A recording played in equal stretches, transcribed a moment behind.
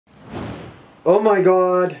Oh my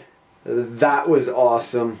god, that was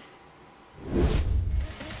awesome.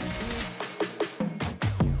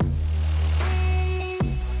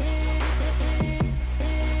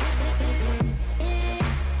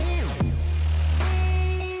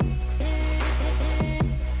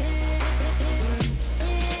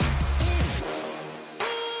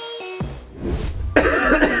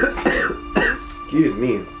 Excuse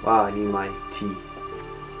me. Wow, I need my tea.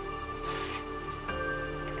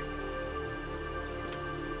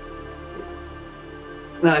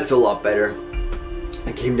 That's a lot better.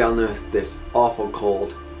 I came down with this awful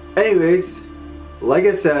cold. Anyways, like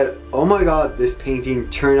I said, oh my god, this painting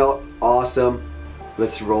turned out awesome.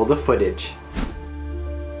 Let's roll the footage.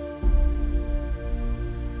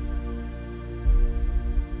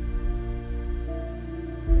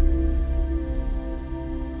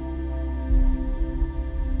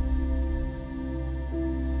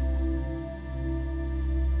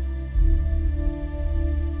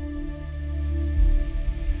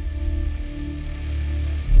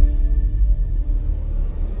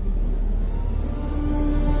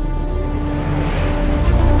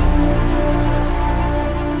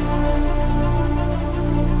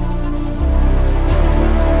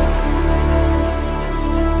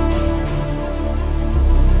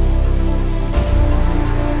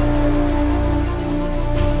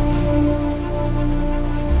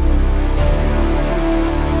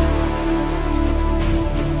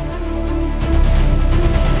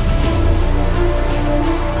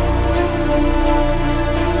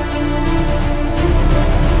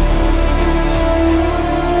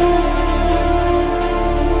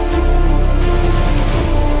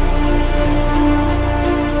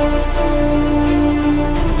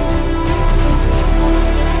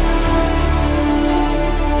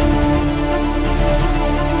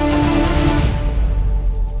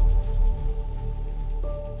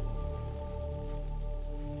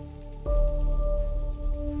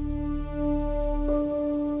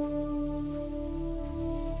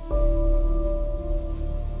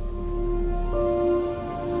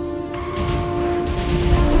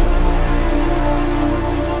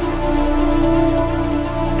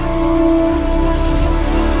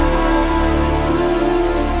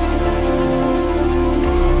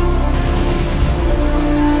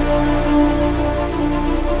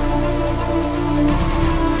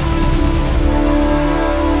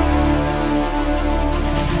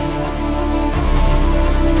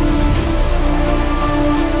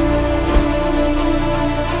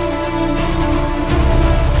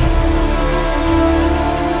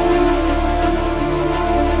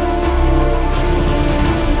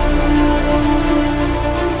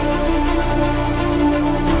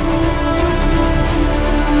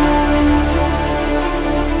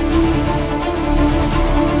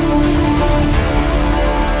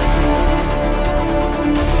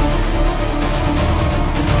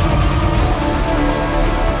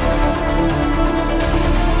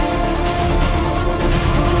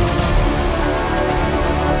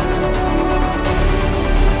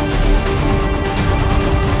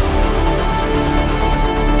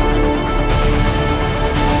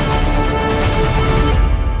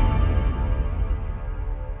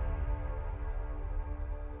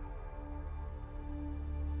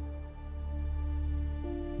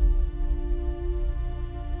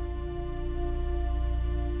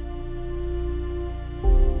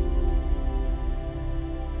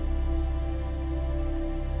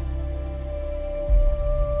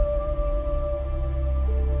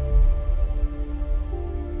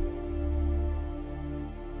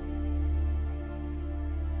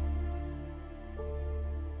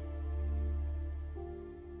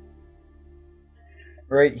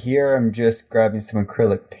 Right here, I'm just grabbing some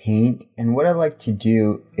acrylic paint, and what I like to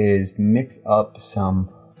do is mix up some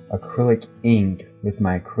acrylic ink with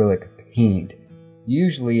my acrylic paint,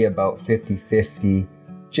 usually about 50-50,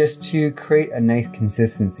 just to create a nice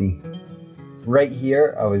consistency. Right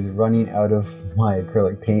here, I was running out of my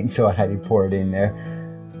acrylic paint, so I had to pour it in there.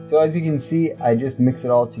 So as you can see, I just mix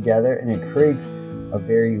it all together and it creates a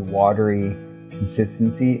very watery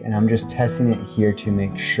consistency, and I'm just testing it here to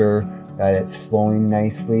make sure that it's flowing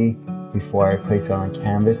nicely before I place it on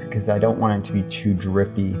canvas, because I don't want it to be too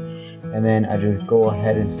drippy. And then I just go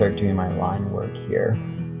ahead and start doing my line work here.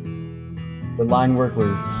 The line work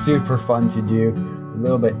was super fun to do, a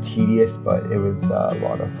little bit tedious, but it was a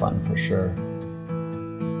lot of fun for sure.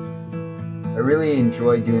 I really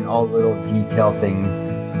enjoy doing all the little detail things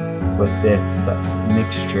with this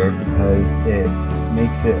mixture because it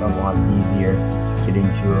makes it a lot easier to get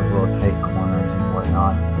into those little tight corners and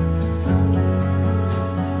whatnot.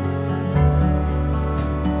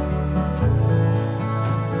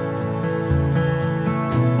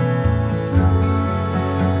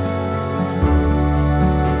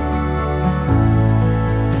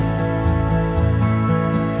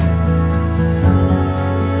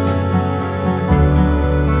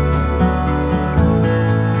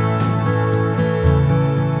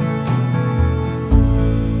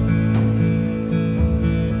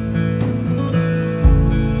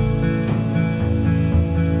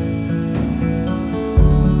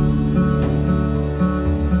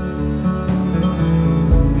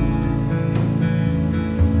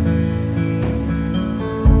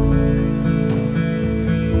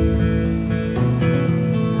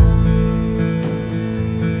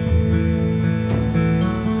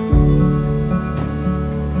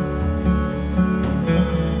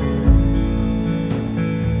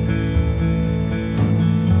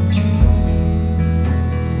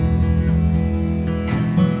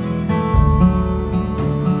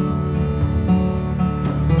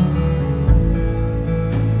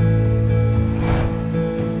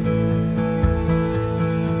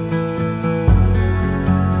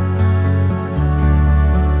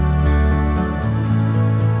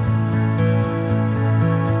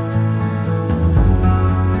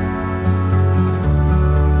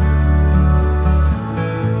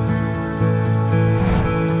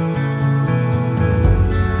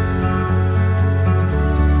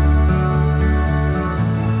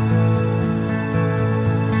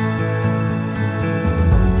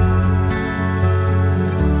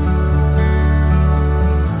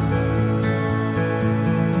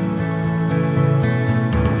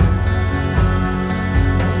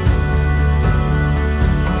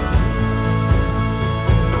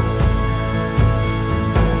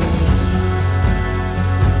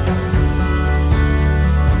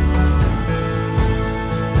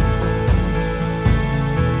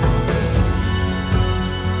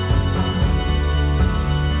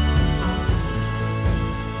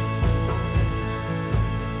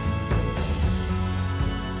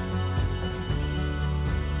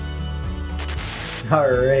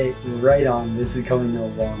 Alright, right on. This is coming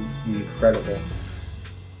along incredible.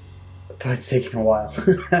 But it's taking a while.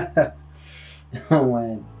 Oh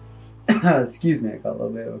man. Excuse me, I got a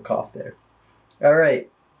little bit of a cough there. Alright.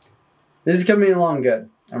 This is coming along good.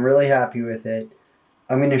 I'm really happy with it.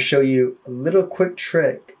 I'm going to show you a little quick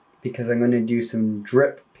trick because I'm going to do some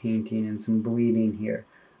drip painting and some bleeding here.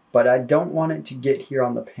 But I don't want it to get here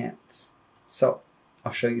on the pants. So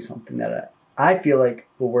I'll show you something that I feel like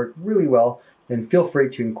will work really well. Then feel free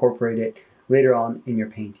to incorporate it later on in your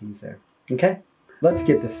paintings there. Okay? Let's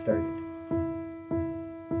get this started.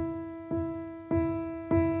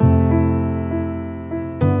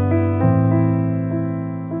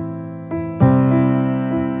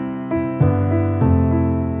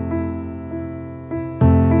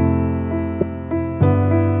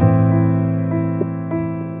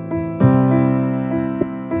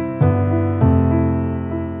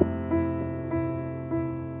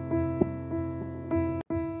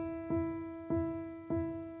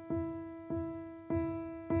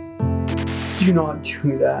 Do not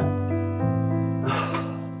do that.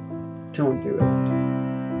 Don't do it.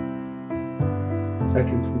 I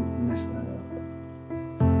completely messed that up.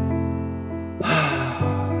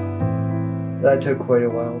 That took quite a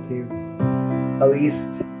while too. At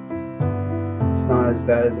least it's not as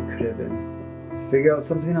bad as it could have been. Let's figure out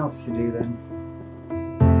something else to do then.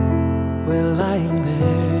 We're lying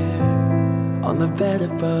there on the bed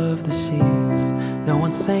above the sheets. No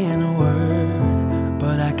one's saying a word,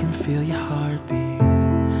 but I can feel your heartbeat.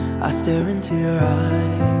 I stare into your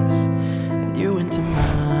eyes and you into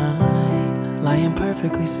mine, lying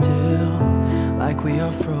perfectly still, like we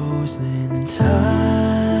are frozen in time.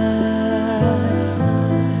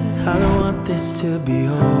 I don't want this to be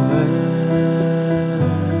over,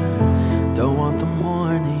 don't want the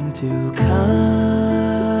morning to come.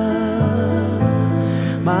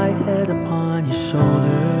 My head upon your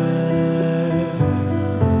shoulder,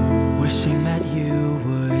 wishing that you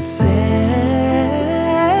would say,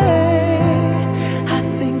 I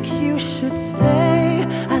think you should stay,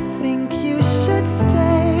 I think you should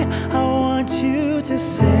stay. I want you to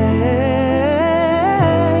say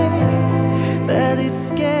that it's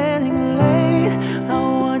getting late. I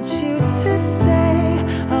want you to stay,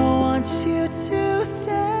 I want you to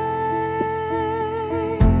stay.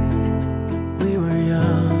 We were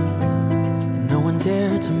young and no one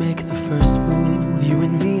dared to make the first move. You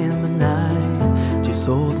and me in the night, two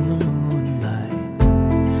souls in the moonlight.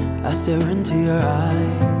 I stare into your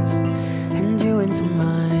eyes and you into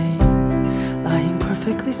mine, lying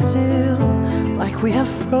perfectly still, like we have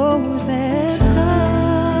frozen time.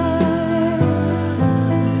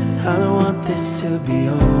 I don't want this to be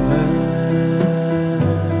over,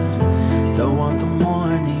 don't want the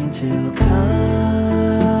morning to come.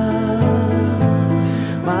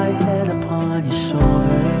 My head upon your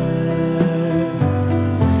shoulder,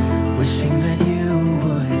 wishing that you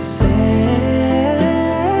would say,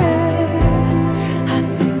 I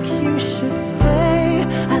think you should stay,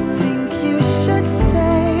 I think you should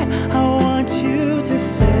stay. I want you to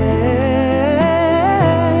say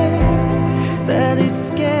that it's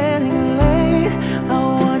getting late. I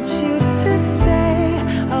want you to stay,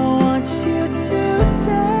 I want you to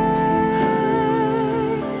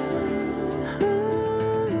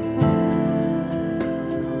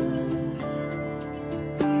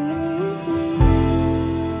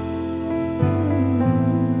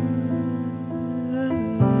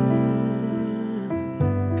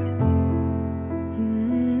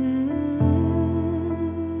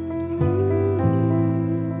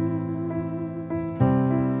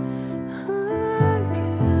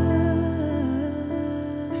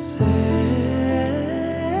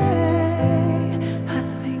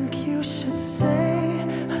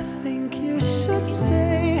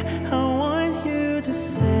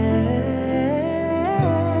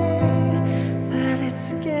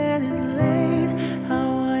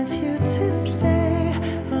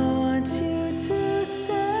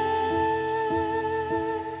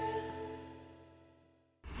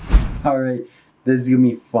Alright, this is gonna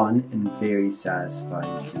be fun and very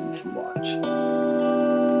satisfying for you to watch.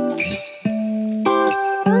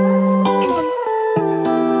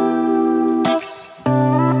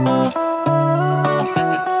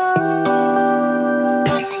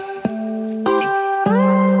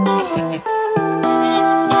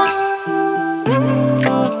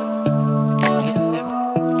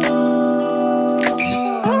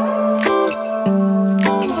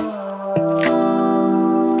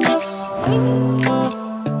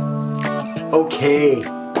 Okay,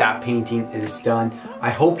 that painting is done. I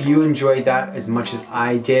hope you enjoyed that as much as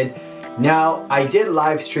I did. Now, I did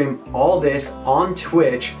live stream all this on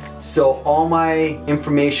Twitch, so all my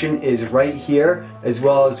information is right here, as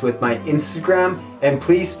well as with my Instagram. And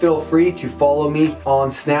please feel free to follow me on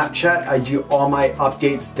Snapchat. I do all my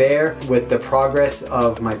updates there with the progress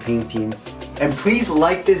of my paintings. And please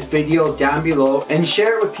like this video down below and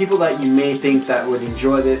share it with people that you may think that would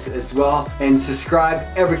enjoy this as well. And subscribe,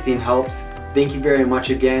 everything helps. Thank you very much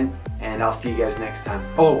again, and I'll see you guys next time.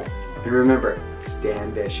 Oh, and remember, stay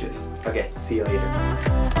ambitious. Okay, see you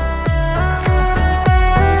later.